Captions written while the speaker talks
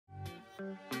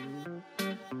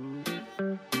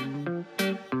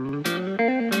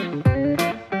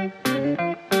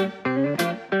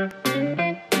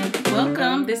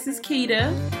Welcome, this is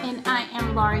Keita. And I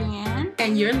am Lorianne.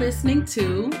 And you're listening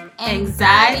to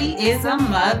Anxiety is a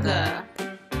Mother.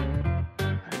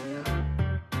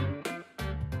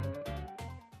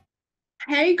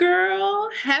 Hey girl,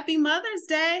 happy Mother's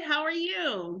Day. How are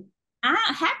you?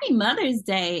 Happy Mother's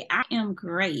Day. I am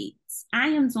great. I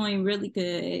am doing really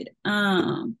good.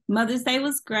 Mother's Day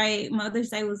was great. Mother's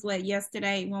Day was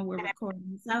yesterday when we're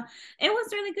recording. So it was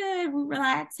really good. We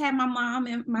relaxed, had my mom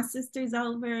and my sisters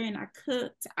over, and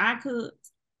I cooked.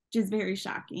 Just very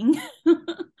shocking.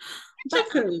 But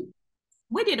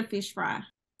we did a fish fry,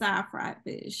 side fried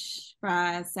fish,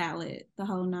 fried salad, the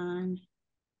whole nine.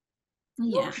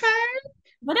 Yeah. Okay.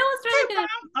 But it was really good.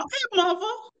 Okay, mother.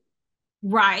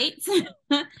 Right.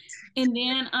 And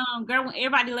then girl, when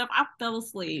everybody left, I fell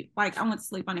asleep. Like I went to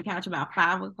sleep on the couch about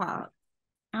 5 o'clock.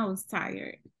 I was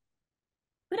tired.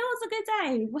 But it was a good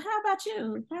day. Well, how about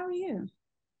you? How are you?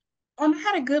 I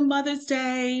had a good Mother's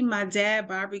Day. My dad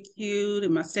barbecued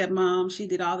and my stepmom, she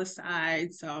did all the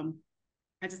sides. So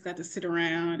I just got to sit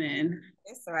around and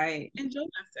that's right. Enjoy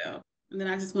myself. And then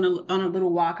I just went on a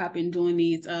little walk. I've been doing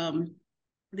these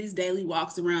daily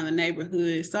walks around the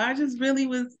neighborhood. So I just really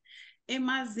was in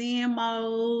my Zen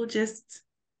mode, just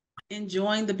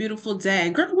enjoying the beautiful day.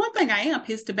 Girl, one thing I am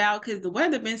pissed about, because the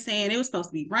weather been saying it was supposed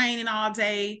to be raining all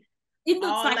day. It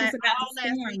looks like it's about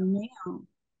to storm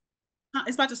now.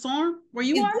 It's about to storm where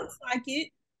you are? It looks like it.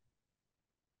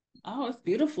 Oh, it's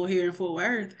beautiful here in Fort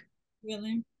Worth.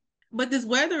 Really? But this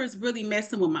weather is really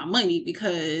messing with my money,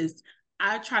 because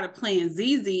I try to plan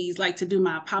ZZs, like to do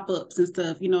my pop-ups and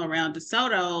stuff, around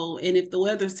DeSoto. And if the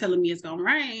weather's telling me it's going to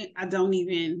rain, I don't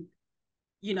even,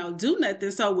 do nothing.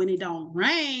 So when it don't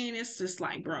rain, it's just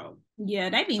like, bro.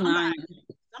 Yeah, they be lying.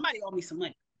 Somebody owe me some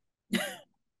money.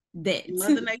 That.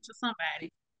 Mother Nature,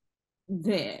 somebody.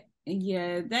 That.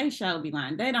 Yeah, they shall be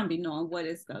lying. They don't be knowing what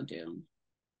it's going to do.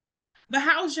 But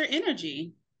how's your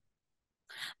energy?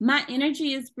 My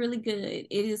energy is really good.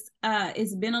 It's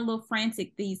been a little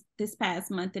frantic this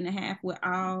past month and a half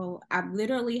I've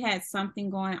literally had something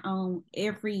going on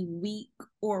every week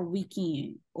or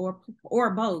weekend or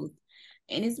both.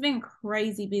 And it's been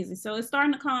crazy busy. So it's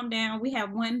starting to calm down. We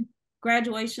have one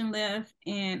graduation left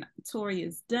and Tori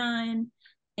is done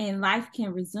and life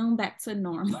can resume back to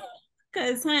normal.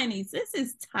 Because, honey, sis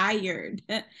is tired.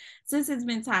 Sis has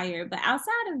been tired. But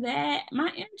outside of that,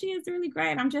 my energy is really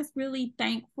great. I'm just really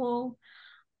thankful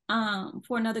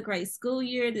for another great school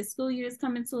year. The school year is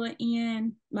coming to an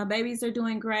end. My babies are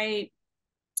doing great.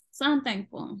 So I'm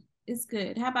thankful. It's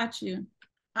good. How about you?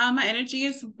 My energy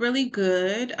is really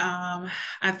good.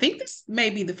 I think this may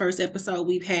be the first episode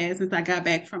we've had since I got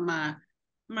back from my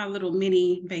little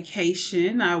mini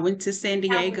vacation. I went to San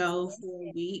Diego for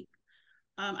a week.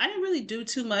 I didn't really do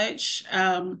too much.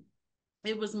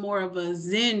 It was more of a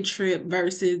Zen trip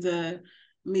versus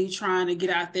me trying to get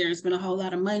out there and spend a whole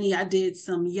lot of money. I did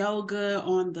some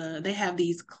yoga they have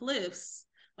these cliffs,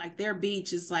 like their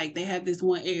beach is like, they have this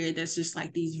one area that's just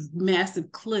like these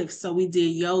massive cliffs. So we did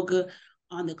yoga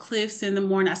on the cliffs in the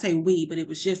morning. I say we, but it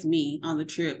was just me on the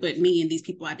trip, but me and these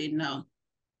people I didn't know.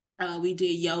 We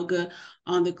did yoga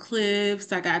on the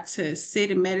cliffs. I got to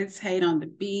sit and meditate on the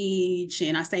beach,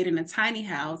 and I stayed in a tiny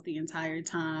house the entire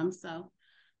time. So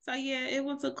yeah, it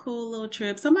was a cool little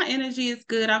trip. So my energy is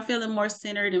good. I'm feeling more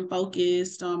centered and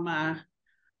focused on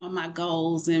my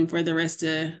goals and for the rest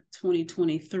of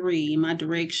 2023, my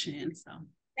direction. So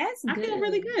that's good. I feel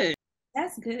really good.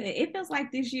 That's good. It feels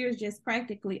like this year is just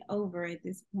practically over at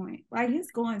this point. Like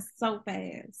it's going so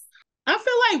fast. I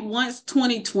feel like once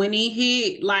 2020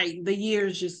 hit, like the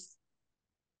years just,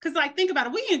 because like think about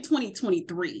it, we in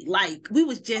 2023, like we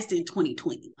was just in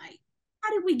 2020. Like, how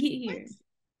did we get here?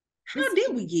 How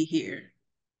did we get here?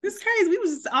 It's crazy. We was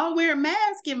just all wearing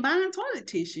masks and buying toilet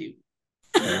tissue.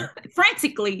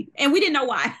 Frantically, and we didn't know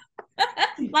why.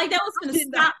 Like that was going to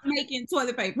stop making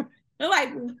toilet paper.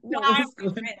 Like, why?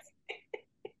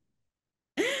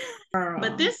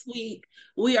 But this week,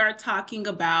 we are talking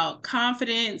about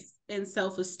confidence and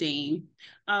self-esteem,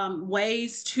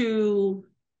 ways to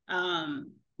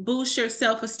boost your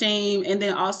self-esteem, and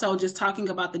then also just talking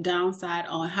about the downside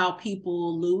on how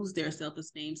people lose their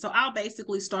self-esteem. So I'll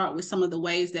basically start with some of the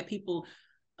ways that people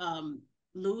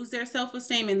lose their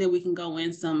self-esteem, and then we can go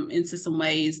into some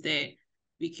ways that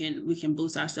we can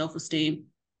boost our self-esteem.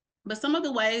 But some of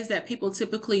the ways that people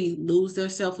typically lose their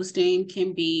self-esteem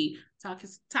can be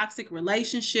toxic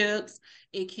relationships.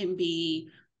 It can be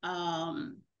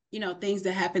things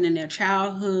that happen in their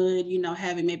childhood,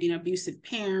 having maybe an abusive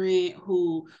parent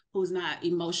who's not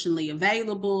emotionally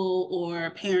available,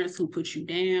 or parents who put you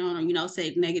down, or,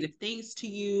 say negative things to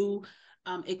you.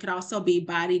 It could also be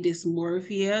body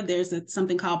dysmorphia. There's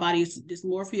something called body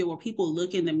dysmorphia, where people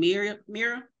look in the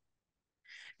mirror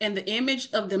and the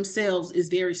image of themselves is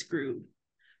very screwed.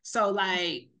 So,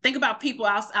 like, think about people.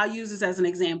 I'll use this as an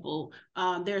example.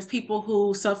 There's people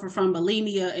who suffer from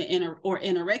bulimia or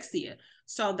anorexia.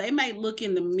 So they may look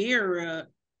in the mirror.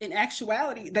 In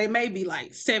actuality, they may be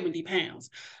like 70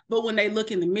 pounds, but when they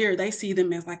look in the mirror, they see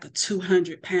them as like a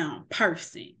 200-pound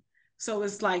person. So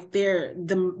it's like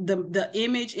the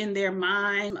image in their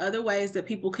mind. Other ways that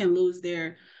people can lose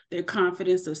their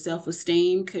confidence or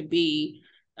self-esteem could be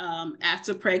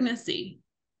after pregnancy,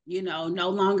 no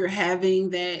longer having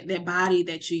that body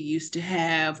that you used to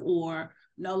have, or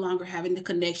no longer having the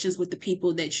connections with the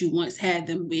people that you once had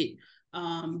them with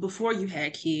before you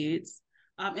had kids.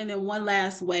 And then one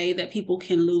last way that people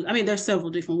can lose, I mean, there's several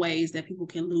different ways that people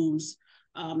can lose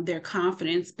their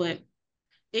confidence, but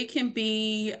it can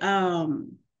be, I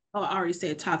already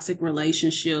said toxic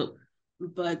relationship,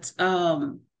 but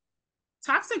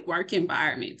toxic work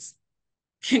environments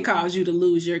can cause you to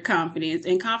lose your confidence.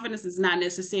 And confidence is not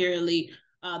necessarily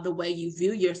the way you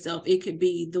view yourself. It could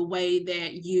be the way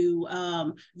that you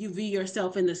view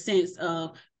yourself, in the sense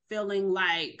of feeling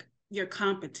like you're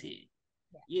competent.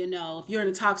 If you're in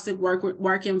a toxic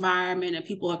work environment and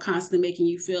people are constantly making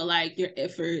you feel like your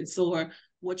efforts or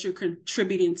what you're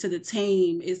contributing to the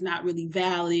team is not really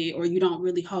valid, or you don't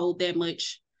really hold that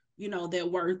much,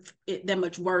 that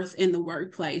much worth in the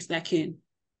workplace, that can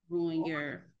ruin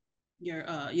your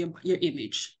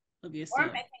image of Or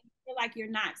yourself. making you feel like you're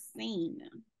not seen.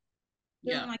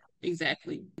 Yeah, like,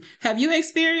 exactly. Have you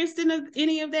experienced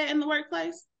any of that in the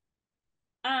workplace?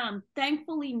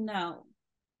 Thankfully, no.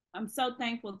 I'm so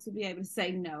thankful to be able to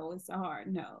say no. It's a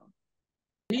hard no.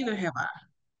 Neither have I.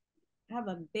 I have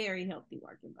a very healthy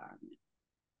work environment,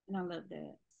 and I love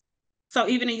that. So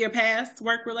even in your past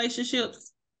work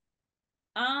relationships?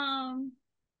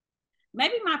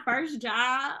 Maybe my first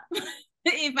job,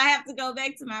 if I have to go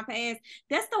back to my past,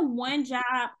 that's the one job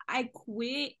I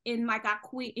quit, and like I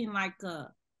quit in like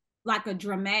a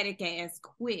dramatic ass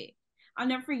quit. I'll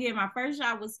never forget, my first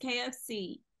job was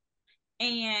KFC.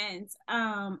 And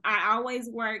I always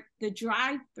worked the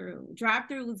drive-through.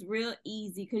 Drive-through was real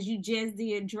easy because you just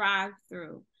did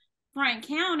drive-through. Front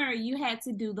counter, you had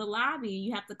to do the lobby.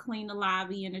 You have to clean the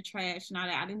lobby and the trash and all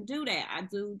that. I didn't do that. I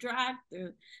do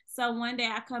drive-through. So one day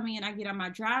I come in, I get on my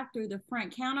drive-through. The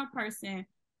front counter person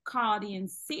called in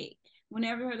sick.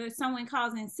 Whenever someone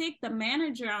calls in sick, the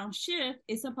manager on shift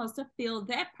is supposed to fill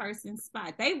that person's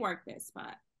spot. They work that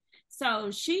spot.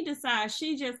 So she decides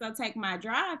she just gonna take my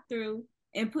drive-through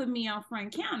and put me on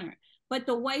front counter. But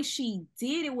the way she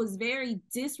did it was very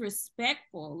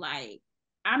disrespectful. Like,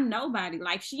 I'm nobody.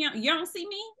 Like, you don't see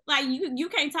me. Like, you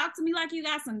can't talk to me like you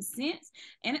got some sense.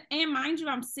 And mind you,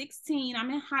 I'm 16. I'm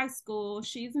in high school.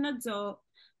 She's an adult.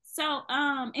 So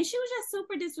and she was just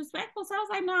super disrespectful. So I was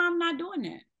like, no, I'm not doing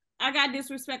that. I got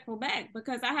disrespectful back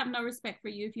because I have no respect for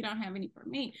you if you don't have any for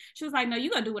me. She was like, no, you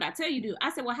gotta do what I tell you to do.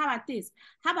 I said, well, how about this?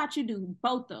 How about you do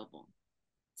both of them?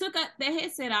 Took the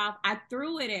headset off. I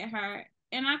threw it at her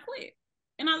and I quit.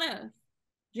 And I left.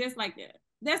 Just like that.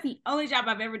 That's the only job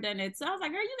I've ever done it. So I was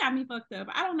like, girl, you got me fucked up.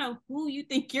 I don't know who you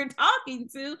think you're talking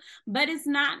to, but it's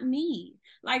not me.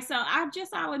 Like, so I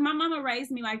just always, my mama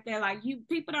raised me like that. Like, you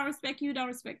people don't respect you, don't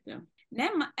respect them.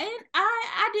 That, and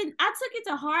I took it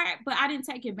to heart, but I didn't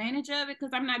take advantage of it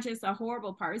because I'm not just a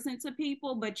horrible person to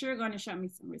people, but you're going to show me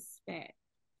some respect.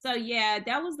 So yeah,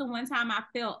 that was the one time I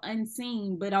felt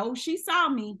unseen, but she saw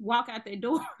me walk out the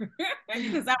door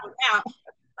because I was out.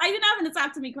 Like, you're not going to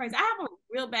talk to me crazy. I have a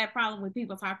real bad problem with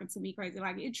people talking to me crazy.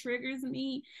 Like, it triggers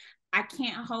me. I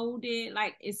can't hold it.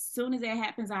 Like, as soon as that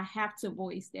happens, I have to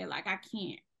voice that. Like, I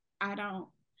can't. I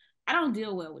don't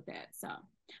deal well with that. So,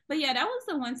 but yeah, that was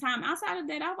the one time. Outside of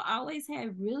that, I've always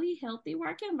had really healthy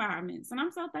work environments, and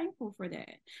I'm so thankful for that.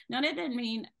 Now, that doesn't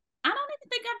mean I don't even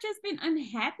think I've just been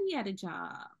unhappy at a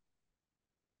job.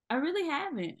 I really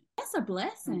haven't. That's a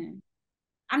blessing.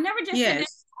 I've never just said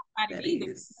that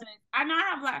either. I know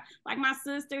I have like my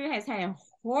sister has had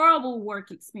horrible work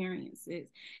experiences,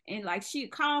 and like she'd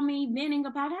call me venting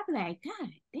about it. I'd be like, God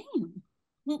damn,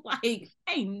 like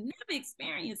I ain't never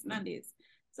experienced none of this.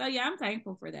 So yeah, I'm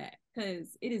thankful for that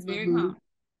because it is very common.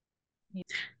 Yeah.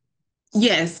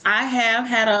 Yes, I have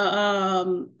had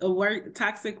a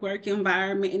toxic work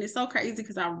environment, and it's so crazy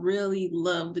because I really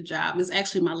love the job. It's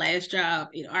actually my last job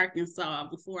in Arkansas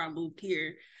before I moved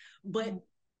here. But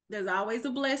there's always a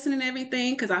blessing in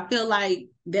everything, because I feel like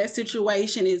that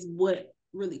situation is what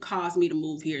really caused me to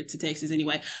move here to Texas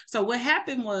anyway. So what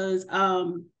happened was,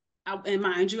 and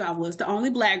mind you, I was the only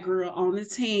Black girl on the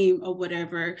team or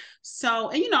whatever. So,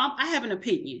 and I have an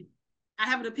opinion. I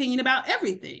have an opinion about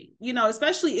everything,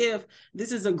 especially if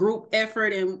this is a group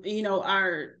effort and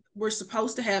we're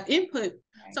supposed to have input.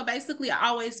 Right. So basically, I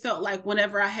always felt like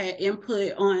whenever I had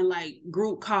input on like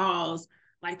group calls,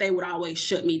 like they would always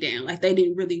shut me down. Like they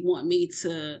didn't really want me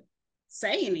to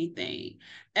say anything.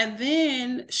 And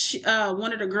then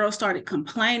one of the girls started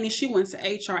complaining. She went to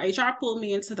HR. HR pulled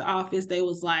me into the office. They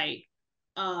was like,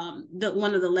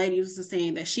 one of the ladies was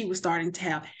saying that she was starting to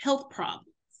have health problems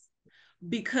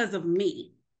because of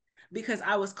me, because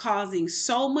I was causing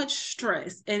so much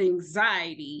stress and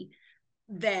anxiety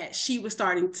that she was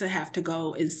starting to have to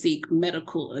go and seek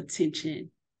medical attention.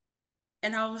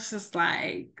 And I was just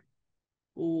like,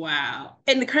 wow.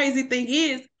 And the crazy thing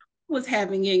is, I was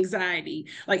having anxiety.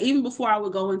 Like even before I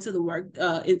would go into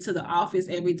the office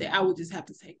every day, I would just have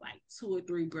to take like 2 or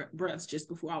 3 breaths just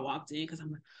before I walked in, because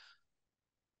I'm like,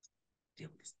 deal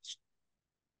with this.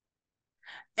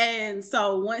 And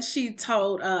so once she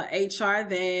told HR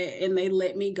that, and they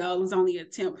let me go, it was only a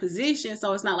temp position.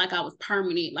 So it's not like I was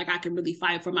permanent, like I could really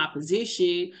fight for my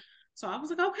position. So I was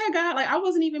like, okay, God, like I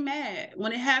wasn't even mad.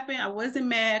 When it happened, I wasn't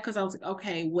mad, because I was like,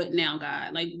 okay, what now,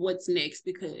 God? Like what's next?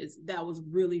 Because that was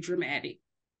really dramatic.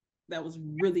 That was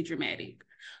really dramatic.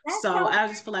 So I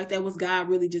just feel like that was God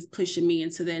really just pushing me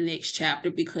into that next chapter,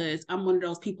 because I'm one of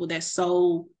those people that's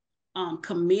so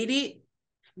committed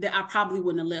that I probably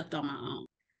wouldn't have left on my own.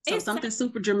 So something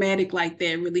super dramatic like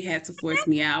that really had to force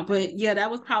me out. But yeah, that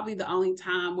was probably the only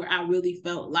time where I really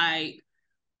felt like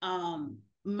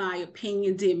my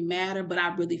opinion didn't matter, but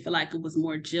I really feel like it was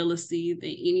more jealousy than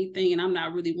anything. And I'm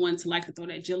not really one to like to throw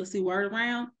that jealousy word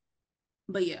around.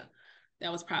 But yeah,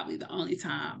 that was probably the only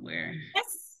time where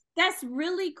that's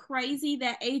really crazy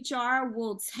that HR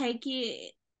will take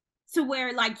it to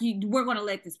where like we're going to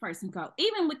let this person go,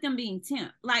 even with them being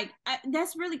temp. Like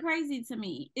that's really crazy to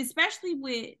me, especially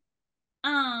with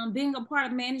being a part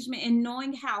of management and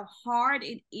knowing how hard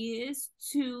it is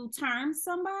to term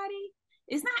somebody.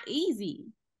 It's not easy.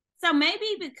 So maybe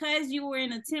because you were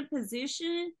in a temp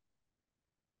position,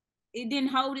 it didn't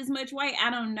hold as much weight. I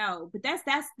don't know, but that's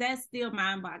still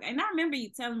mind-boggling. And I remember you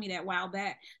telling me that a while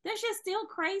back. That's just still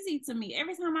crazy to me.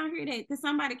 Every time I hear that, because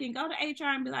somebody can go to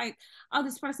HR and be like, "Oh,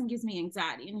 this person gives me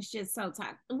anxiety," and it's just so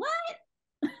toxic. What?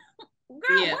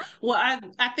 Girl, yeah. What? Well,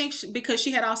 I think because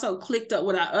she had also clicked up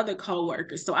with our other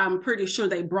coworkers, so I'm pretty sure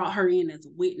they brought her in as a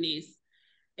witness,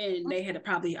 and they had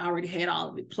probably already had all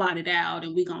of it plotted out,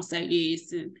 and we gonna say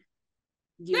this, and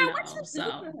girl, what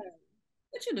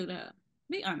you do to her?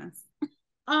 Be honest.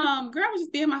 Girl, I was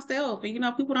just being myself,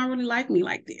 and people don't really like me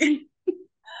like that.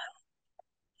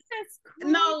 That's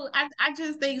crazy. No, I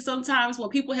just think sometimes when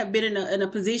people have been in a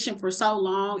position for so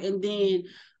long, and then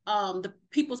the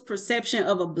people's perception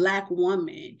of a Black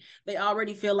woman, they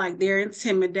already feel like they're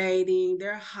intimidating,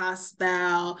 they're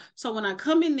hostile. So when I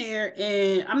come in there,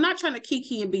 and I'm not trying to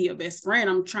kiki and be your best friend,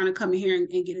 I'm trying to come in here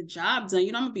and get a job done.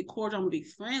 I'm gonna be cordial, I'm gonna be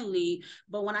friendly.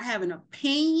 But when I have an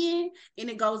opinion and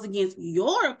it goes against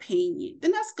your opinion,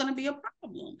 then that's gonna be a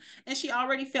problem. And she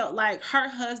already felt like her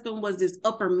husband was this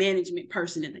upper management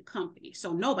person in the company,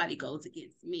 so nobody goes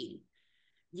against me.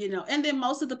 And then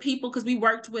most of the people, because we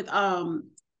worked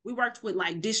with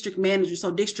like district managers.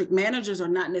 So district managers are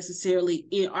not necessarily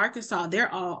in Arkansas.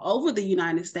 They're all over the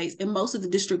United States. And most of the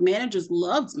district managers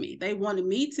loved me. They wanted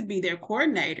me to be their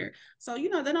coordinator. So, they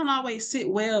don't always sit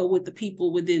well with the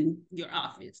people within your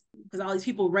office, because all these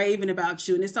people raving about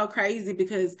you. And it's so crazy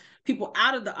because people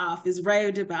out of the office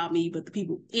raved about me, but the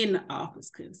people in the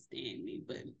office couldn't stand me.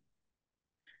 But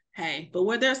hey, but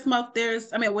where there's smoke, where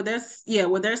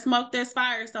there's smoke, there's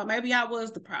fire. So maybe I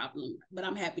was the problem, but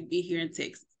I'm happy to be here in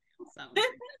Texas.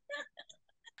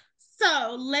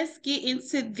 So let's get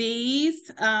into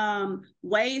these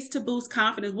ways to boost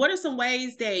confidence. What are some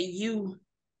ways that you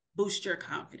boost your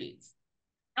confidence?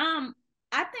 I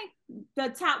think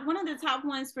one of the top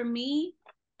ones for me,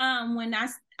 when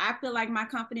I feel like my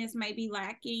confidence may be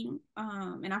lacking,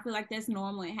 and I feel like that's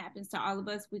normal. It happens to all of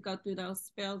us. We go through those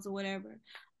spells or whatever.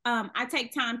 I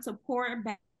take time to pour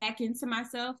back into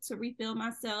myself, to refill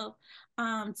myself,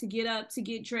 to get up, to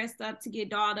get dressed up, to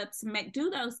get dolled up, to do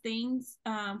those things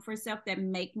for self that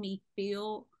make me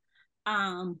feel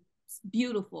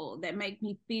beautiful, that make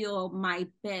me feel my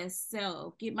best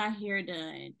self. Get my hair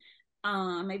done,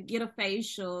 maybe get a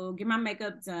facial, get my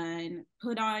makeup done,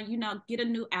 put on, get a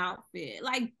new outfit,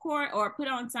 like put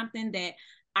on something that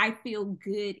I feel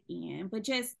good in, but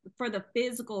just for the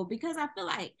physical, because I feel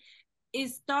like it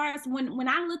starts when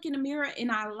I look in the mirror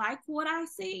and I like what I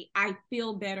see, I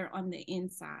feel better on the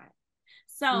inside.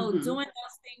 So Mm-hmm. doing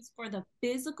those things for the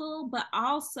physical, but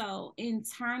also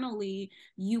internally,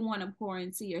 you want to pour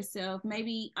into yourself.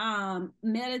 Maybe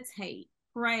meditate,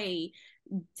 pray,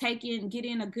 get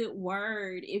in a good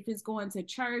word. If it's going to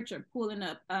church or pulling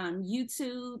up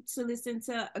YouTube to listen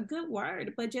to a good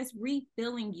word, but just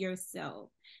refilling yourself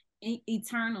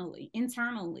internally.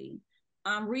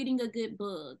 Reading a good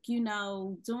book,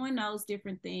 doing those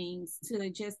different things to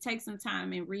just take some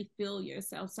time and refill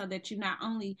yourself so that you not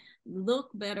only look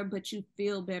better, but you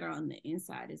feel better on the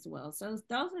inside as well. So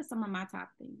those are some of my top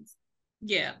things.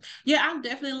 Yeah. Yeah, I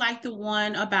definitely like the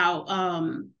one about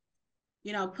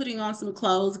putting on some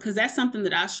clothes, because that's something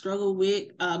that I struggle with,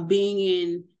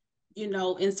 being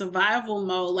in survival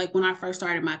mode. Like when I first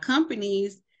started my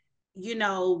companies, you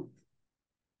know,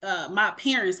 my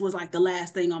appearance was like the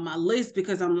last thing on my list,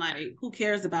 because I'm like, who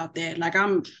cares about that? Like,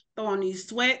 I'm throwing these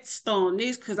sweats, throwing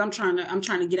this, because I'm trying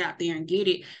to get out there and get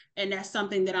it. And that's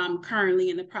something that I'm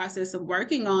currently in the process of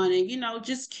working on, and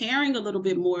just caring a little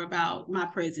bit more about my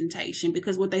presentation,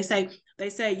 because what they say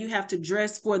you have to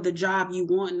dress for the job you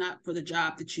want, not for the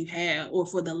job that you have, or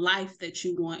for the life that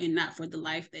you want, and not for the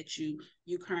life that you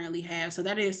currently have. So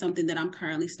that is something that I'm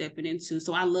currently stepping into.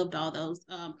 So I loved all those.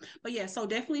 But yeah, so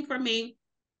definitely for me,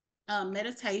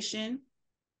 meditation,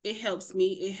 it helps me,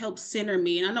 it helps center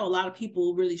me. And I know a lot of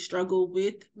people really struggle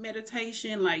with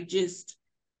meditation, like, just,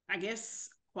 I guess,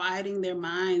 quieting their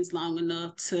minds long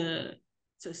enough to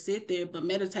sit there. But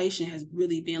meditation has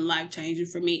really been life changing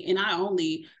for me, and I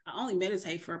only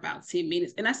meditate for about 10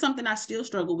 minutes, and that's something I still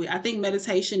struggle with. I think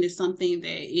meditation is something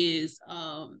that is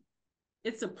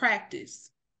it's a practice.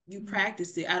 You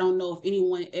practice it. I don't know if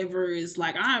anyone ever is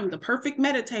like, I'm the perfect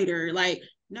meditator. Like,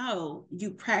 no,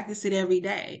 you practice it every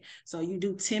day. So you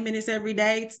do 10 minutes every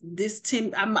day. This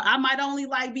 10, I might only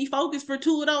like be focused for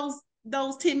two of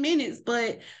those 10 minutes,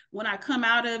 but when I come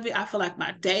out of it, I feel like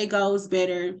my day goes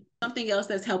better. Something else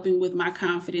that's helping with my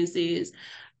confidence is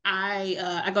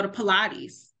I go to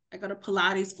Pilates. I go to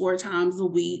Pilates 4 times a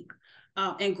week.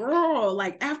 And girl,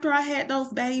 like, after I had those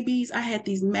babies, I had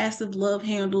these massive love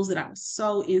handles that I was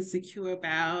so insecure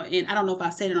about. And I don't know if I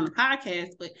said it on the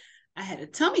podcast, but I had a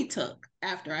tummy tuck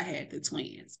after I had the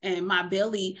twins, and my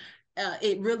belly,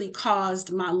 it really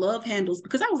caused my love handles,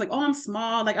 because I was like, oh, I'm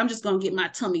small. Like, I'm just going to get my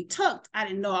tummy tucked. I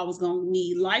didn't know I was going to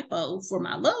need lipo for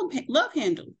my love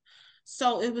handle.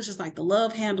 So it was just like the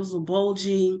love handles were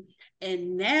bulging.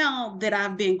 And now that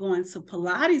I've been going to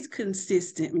Pilates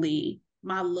consistently,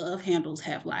 my love handles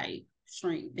have like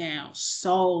shrink down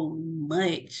so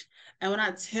much. And when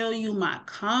I tell you, my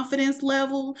confidence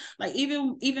level, like,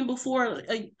 even before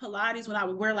Pilates, when I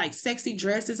would wear like sexy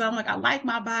dresses, I'm like, I like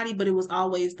my body, but it was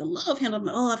always the love handle.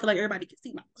 Like, oh, I feel like everybody can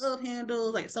see my love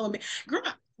handle. Like, so girl,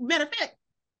 matter of fact,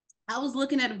 I was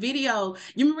looking at a video.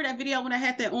 You remember that video when I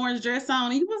had that orange dress on?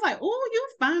 And he was like, "Oh, you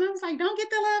fine." I was like, "Don't get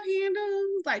the love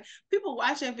handles." Like, people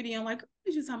watch that video and like,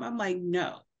 "What you talking about?" I'm like,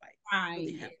 "No, like, I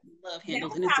really Right. have love That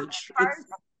handles, was and it's our a it's first.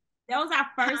 That was our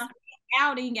first huh?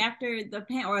 outing after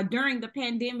or during the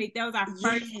pandemic. That was our first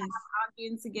time Yes, all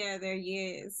getting together.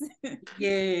 Yes.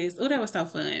 yes. Oh, that was so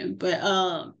fun.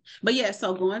 But yeah,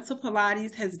 so going to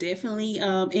Pilates has definitely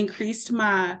increased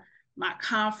my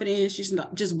confidence,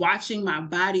 just watching my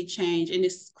body change. And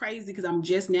it's crazy because I'm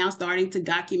just now starting to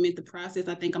document the process.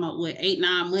 I think I'm at what,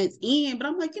 8-9 months in, but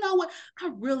I'm like, you know what? I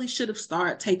really should have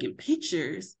started taking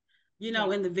pictures,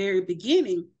 Yeah. in the very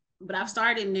beginning. But I've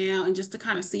started now, and just to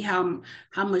kind of see how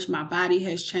much my body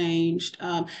has changed.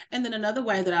 And then another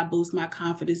way that I boost my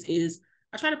confidence is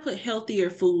I try to put healthier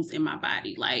foods in my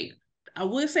body. Like, I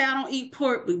would say I don't eat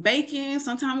pork with bacon.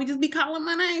 Sometimes we just be calling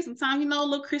my name. Sometimes, a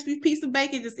little crispy piece of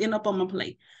bacon just end up on my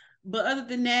plate. But other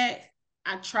than that,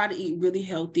 I try to eat really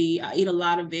healthy. I eat a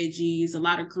lot of veggies, a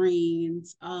lot of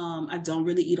greens. I don't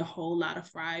really eat a whole lot of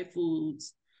fried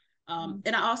foods.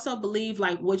 And I also believe,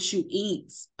 like, what you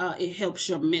eat, it helps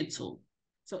your mental.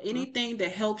 So anything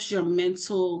that helps your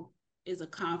mental is a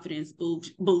confidence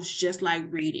boost, just like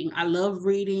reading. I love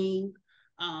reading.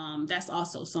 That's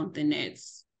also something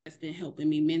that's been helping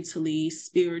me mentally,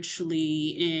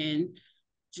 spiritually, and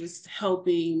just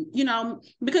helping,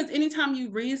 because anytime you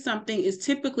read something, is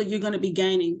typically you're going to be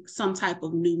gaining some type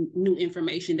of new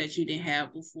information that you didn't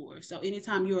have before. So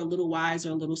anytime you're a little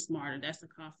wiser, a little smarter, that's a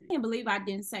I confidence. can't believe I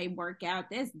didn't say workout.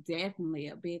 That's definitely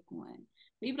a big one.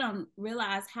 People don't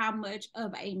realize how much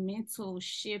of a mental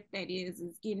shift that is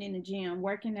getting in the gym,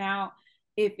 working out.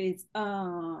 If it's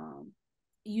high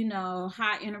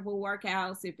interval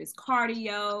workouts, if it's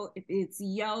cardio, if it's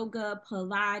yoga,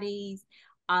 Pilates,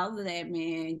 all of that,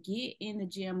 man. Get in the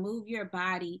gym, move your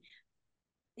body.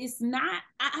 it's not,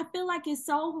 I feel like it's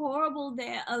so horrible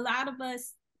that a lot of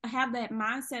us have that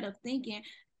mindset of thinking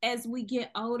as we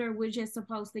get older, we're just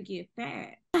supposed to get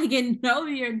fat. Like, and no,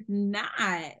 you're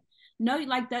not. No,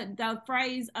 like the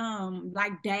phrase,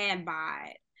 like dad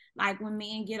bod. Like when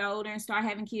men get older and start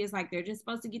having kids, like they're just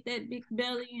supposed to get that big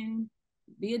belly and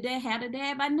be a dad, had a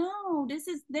dad. But no, this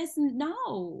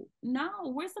no, no.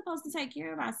 We're supposed to take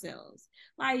care of ourselves.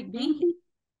 Like be Mhm.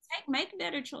 make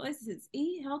better choices.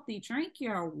 Eat healthy. Drink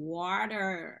your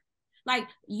water. Like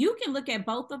you can look at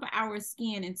both of our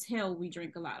skin and tell we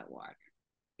drink a lot of water.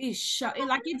 It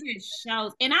just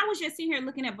shows. And I was just sitting here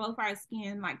looking at both our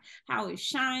skin, like how it's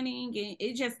shining and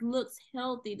it just looks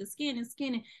healthy. The skin is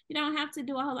skinny. You don't have to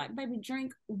do a whole lot, baby.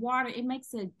 Drink water. It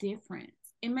makes a difference.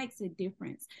 It makes a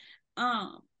difference.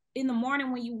 Um, in the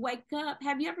morning when you wake up,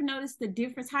 have you ever noticed the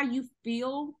difference? How you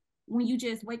feel when you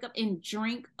just wake up and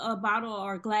drink a bottle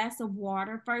or a glass of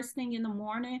water first thing in the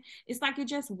morning? It's like it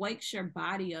just wakes your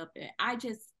body up. And I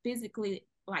just physically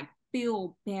like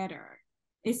feel better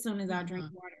as soon as I drink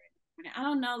Mhm. water. I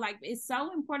don't know, like it's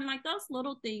so important. Like those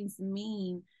little things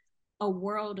mean a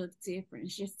world of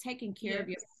difference. Just taking care of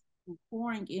yourself, Yes.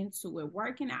 pouring into it,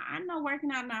 working out. I know working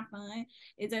out not fun.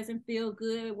 It doesn't feel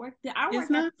good. I It's worked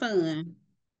out. not fun.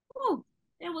 Whew,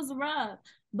 it was rough,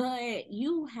 but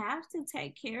you have to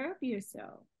take care of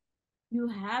yourself. You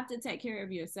have to take care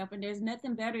of yourself, and there's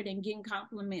nothing better than getting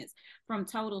compliments from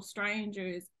total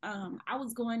strangers. I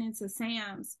was going into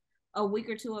Sam's a week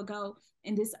or two ago,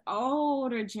 and this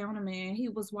older gentleman, he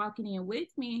was walking in with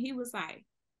me, and he was like,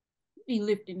 "You be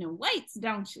lifting the weights,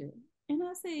 don't you?" And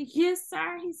I said, "Yes,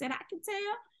 sir." He said, "I can tell."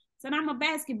 I said, "I'm a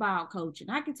basketball coach,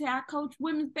 and I can tell I coach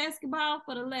women's basketball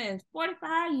for the last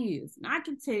 45 years, and I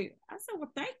can tell." I said,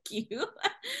 "Well, thank you."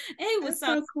 And he was That's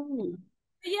so, so cool.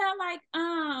 yeah, like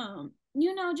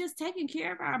you know, just taking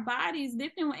care of our bodies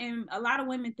different. And a lot of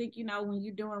women think, you know, when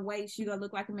you're doing weights you're gonna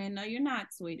look like a man. No, you're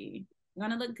not, sweetie. You're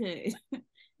gonna look good.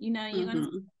 You know, you're gonna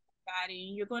Hmm. body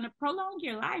and you're gonna prolong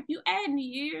your life. You adding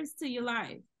years to your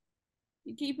life.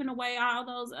 You're keeping away all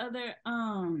those other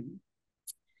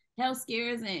health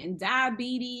scares and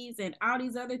diabetes and all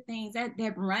these other things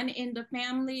that run in the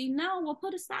family. No, we'll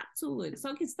put a stop to it so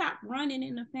it can stop running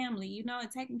in the family, you know, and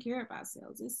taking care of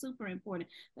ourselves. It's super important.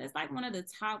 That's like one of the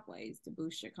top ways to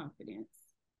boost your confidence.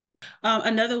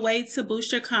 Another way to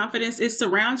boost your confidence is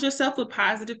surround yourself with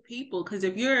positive people. Because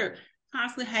if you're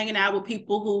constantly hanging out with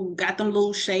people who got them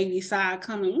little shady side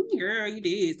coming, girl, you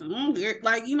did, girl.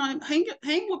 Like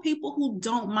hang with people who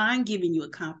don't mind giving you a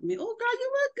compliment. Oh, girl,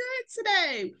 you look good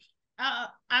today.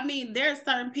 I mean, there are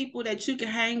certain people that you can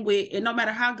hang with, and no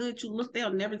matter how good you look,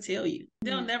 they'll never tell you.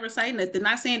 They'll Yeah. never say nothing.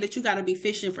 Not saying that you got to be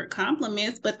fishing for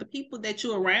compliments, but the people that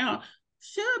you're around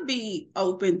should be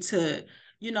open to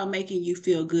making you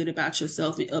feel good about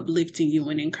yourself and uplifting you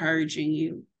and encouraging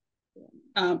you.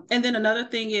 And then another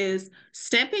thing is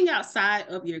stepping outside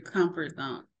of your comfort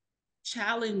zone.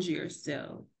 Challenge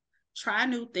yourself. Try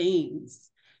new things.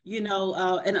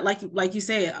 And like you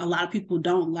said, a lot of people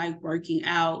don't like working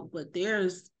out, but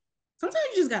there's sometimes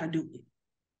you just gotta do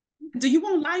it. Do you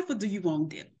want life or do you want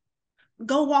death?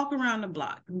 Go walk around the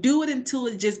block. Do it until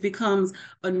it just becomes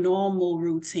a normal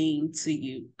routine to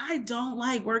you. I don't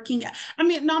like working out. I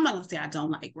mean, no, I'm not gonna say I don't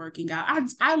like working out.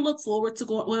 I look forward to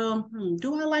going. Well,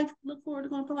 do I like look forward to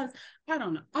going for life? I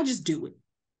don't know. I just do it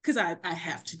because I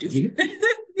have to do it.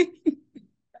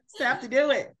 Just have to do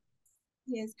it.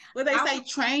 Yes. Well, they I say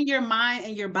train your mind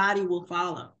and your body will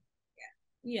follow.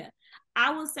 Yeah.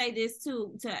 I will say this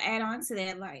too to add on to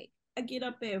that. Like, I get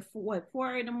up at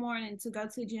 4 in the morning to go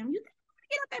to the gym. You think I want to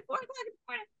get up at 4 o'clock in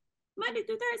the morning, Monday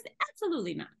through Thursday?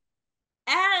 Absolutely not.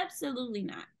 Absolutely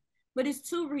not. But it's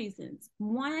two reasons.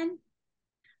 One,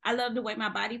 I love the way my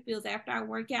body feels after I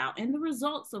work out and the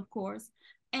results, of course.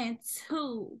 And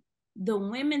two, the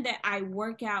women that I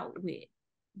work out with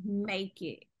make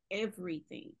it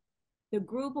everything. The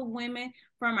group of women,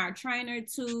 from our trainer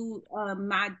to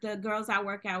the girls I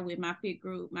work out with, my fit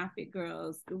group, my fit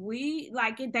girls, we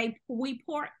like it. We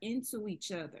pour into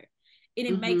each other, and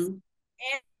it makes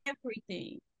Mm-hmm.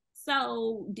 everything.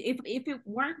 So if it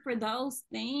weren't for those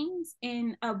things,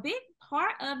 and a big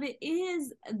part of it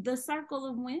is the circle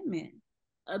of women.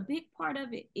 A big part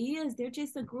of it is they're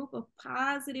just a group of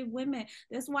positive women.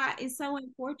 That's why it's so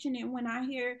unfortunate when I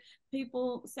hear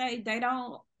people say they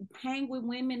don't hang with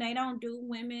women, they don't do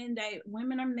women, they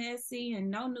women are messy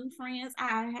and no new friends.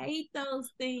 I hate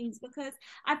those things because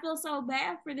I feel so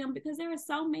bad for them because there are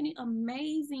so many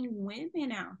amazing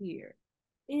women out here.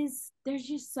 Is there's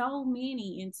just so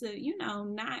many, and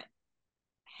to not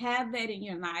have that in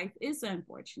your life, it's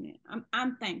unfortunate.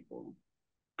 I'm thankful.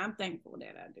 I'm thankful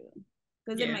that I do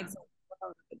because it Yeah. makes a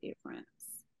world of a difference.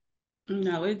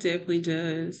 No, it definitely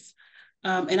does.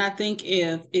 And I think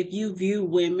if you view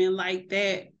women like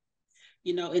that,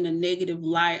 in a negative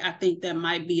light, I think that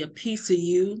might be a piece of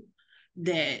you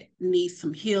that needs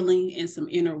some healing and some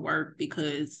inner work,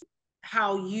 because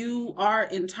how you are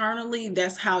internally,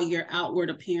 that's how your outward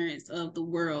appearance of the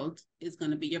world is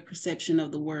going to be, your perception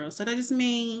of the world. So that just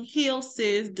means heal,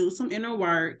 sis, do some inner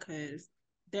work, because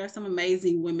there are some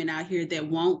amazing women out here that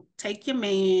won't take your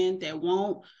man, that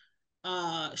won't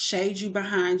shade you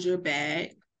behind your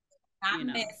back,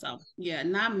 Not so messy. yeah,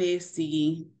 not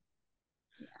messy.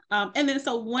 And then,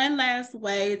 so one last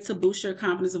way to boost your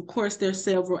confidence, of course, there's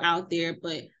several out there,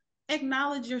 but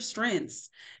acknowledge your strengths.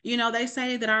 They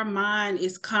say that our mind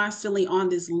is constantly on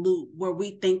this loop where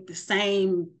we think the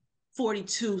same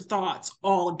 42 thoughts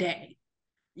all day.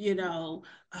 Oh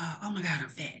my God, I'm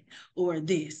fat, or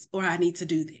this, or I need to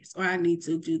do this, or I need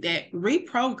to do that.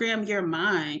 Reprogram your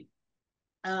mind.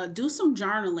 Do some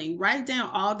journaling. Write down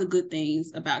all the good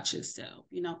things about yourself.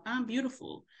 I'm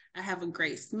beautiful. I have a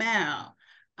great smile.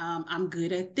 I'm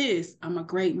good at this. I'm a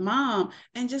great mom.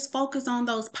 And just focus on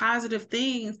those positive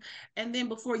things. And then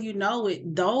before you know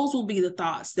it, those will be the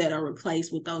thoughts that are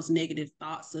replaced with those negative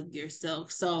thoughts of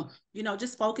yourself. So,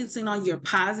 just focusing on your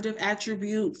positive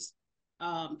attributes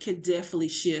can definitely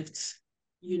shift,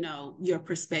 your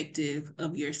perspective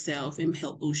of yourself and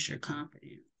help boost your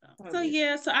confidence. So So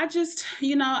yeah, so I just,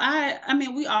 I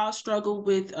mean, we all struggle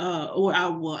with or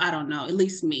I don't know, at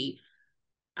least me.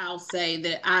 I'll say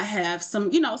that I have some,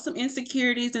 some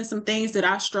insecurities and some things that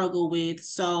I struggle with.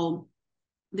 So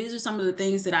these are some of the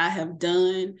things that I have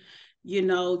done,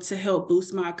 to help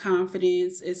boost my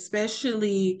confidence,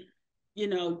 especially, you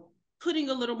know, putting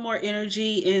a little more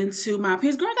energy into my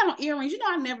appearance. Girl, I got on earrings.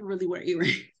 I never really wear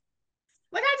earrings.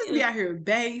 Like I just be out here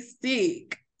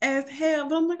basic as hell.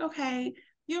 But I'm like, okay,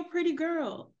 you're a pretty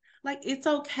girl. Like it's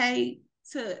okay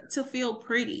to feel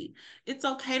pretty. It's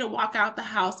okay to walk out the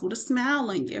house with a smile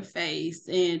on your face.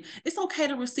 And it's okay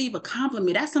to receive a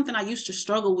compliment. That's something I used to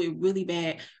struggle with really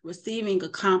bad, receiving a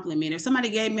compliment. If somebody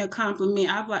gave me a compliment,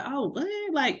 I'd be like, oh, what?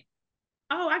 Like,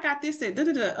 oh, I got this at da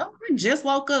da da. Oh, I just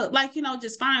woke up. Like,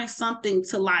 just find something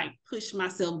to like push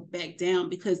myself back down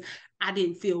because I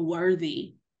didn't feel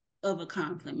worthy of a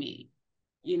compliment.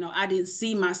 I didn't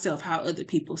see myself how other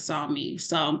people saw me.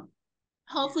 So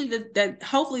hopefully that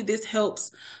hopefully this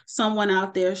helps someone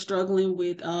out there struggling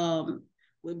with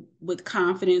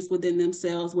confidence within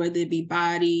themselves, whether it be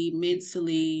body,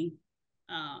 mentally.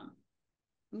 Um,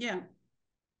 yeah.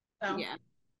 So yeah,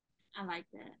 I like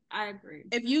that. I agree.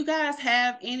 if you guys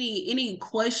have any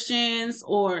questions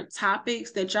or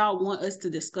topics that y'all want us to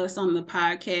discuss on the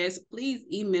podcast, please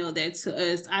email that to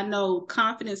us. I know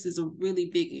confidence is a really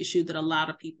big issue that a lot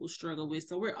of people struggle with,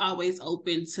 so we're always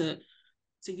open to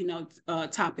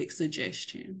topic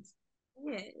suggestions.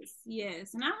 Yes,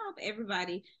 yes. And I hope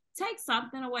everybody takes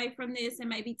something away from this and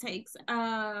maybe takes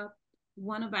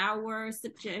one of our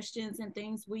suggestions and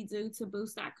things we do to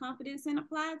boost our confidence and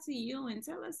apply it to you and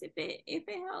tell us if it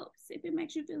helps, if it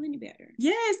makes you feel any better.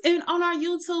 Yes, and on our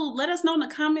YouTube, let us know in the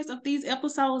comments if these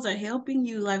episodes are helping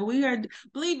you. Like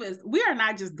believe us, we are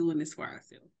not just doing this for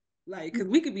ourselves. Like, because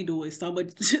we could be doing so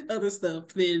much other stuff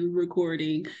than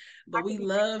recording, I but we could be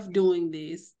love doing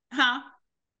this. Huh?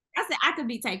 I said I could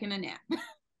be taking a nap.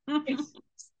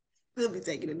 We'll be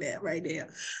taking a nap right now.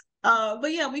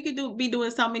 But yeah, we could be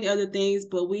doing so many other things,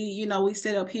 but we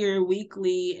sit up here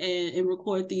weekly and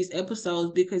record these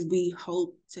episodes because we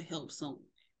hope to help someone,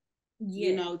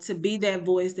 Yes. to be that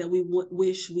voice that we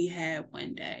wish we had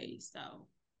one day. So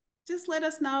just let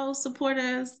us know, support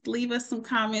us, leave us some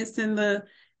comments in the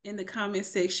comment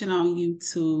section on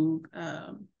YouTube.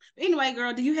 Anyway,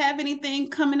 girl, do you have anything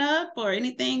coming up or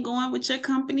anything going with your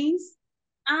companies?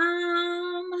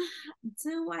 Um,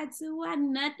 do I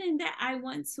nothing that I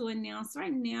want to announce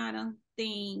right now? I don't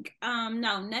think.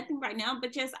 No, nothing right now,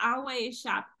 but just always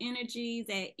shop energies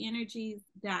at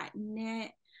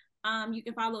energies.net. You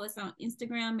can follow us on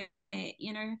Instagram at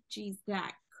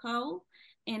energies.co.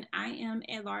 And I am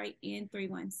at Laurie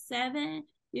N317.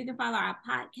 You can follow our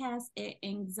podcast at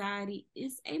Anxiety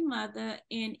is a Mother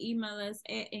and email us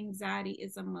at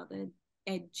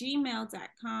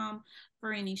anxietyIsAmother@gmail.com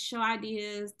for any show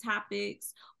ideas,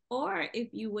 topics, or if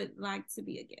you would like to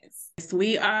be a guest. Yes,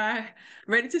 we are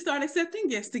ready to start accepting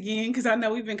guests again because I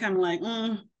know we've been kind of like,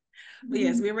 but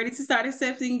yes, we're ready to start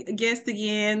accepting guests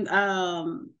again.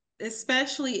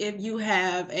 Especially if you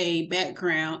have a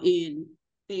background in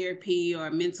therapy or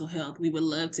mental health, we would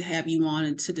love to have you on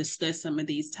and to discuss some of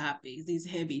these topics, these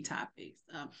heavy topics.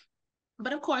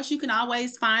 But of course, you can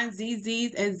always find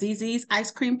ZZ's at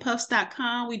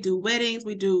ZZ'sicecreampuffs.com. We do weddings,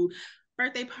 we do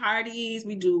birthday parties,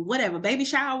 we do whatever, baby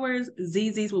showers,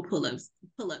 ZZ's will pull up.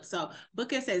 So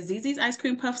book us at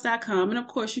zzicecreampuffs.com. And of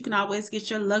course, you can always get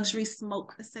your luxury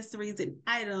smoke accessories and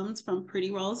items from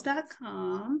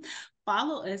prettyrose.com.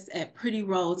 Follow us at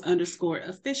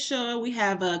prettyrose_official. We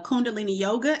have a Kundalini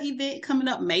yoga event coming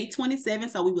up May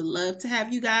 27th. So we would love to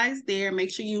have you guys there.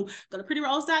 Make sure you go to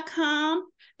prettyrose.com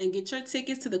and get your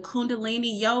tickets to the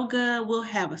Kundalini yoga. We'll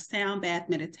have a sound bath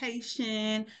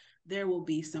meditation. There will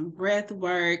be some breath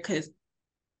work because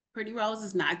Pretty Rose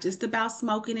is not just about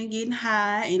smoking and getting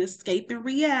high and escaping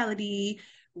reality.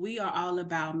 We are all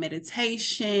about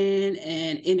meditation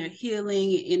and inner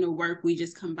healing and inner work. We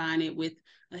just combine it with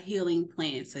a healing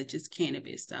plant such as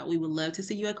cannabis. So we would love to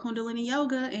see you at Kundalini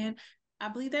Yoga. And I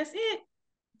believe that's it.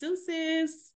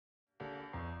 Deuces.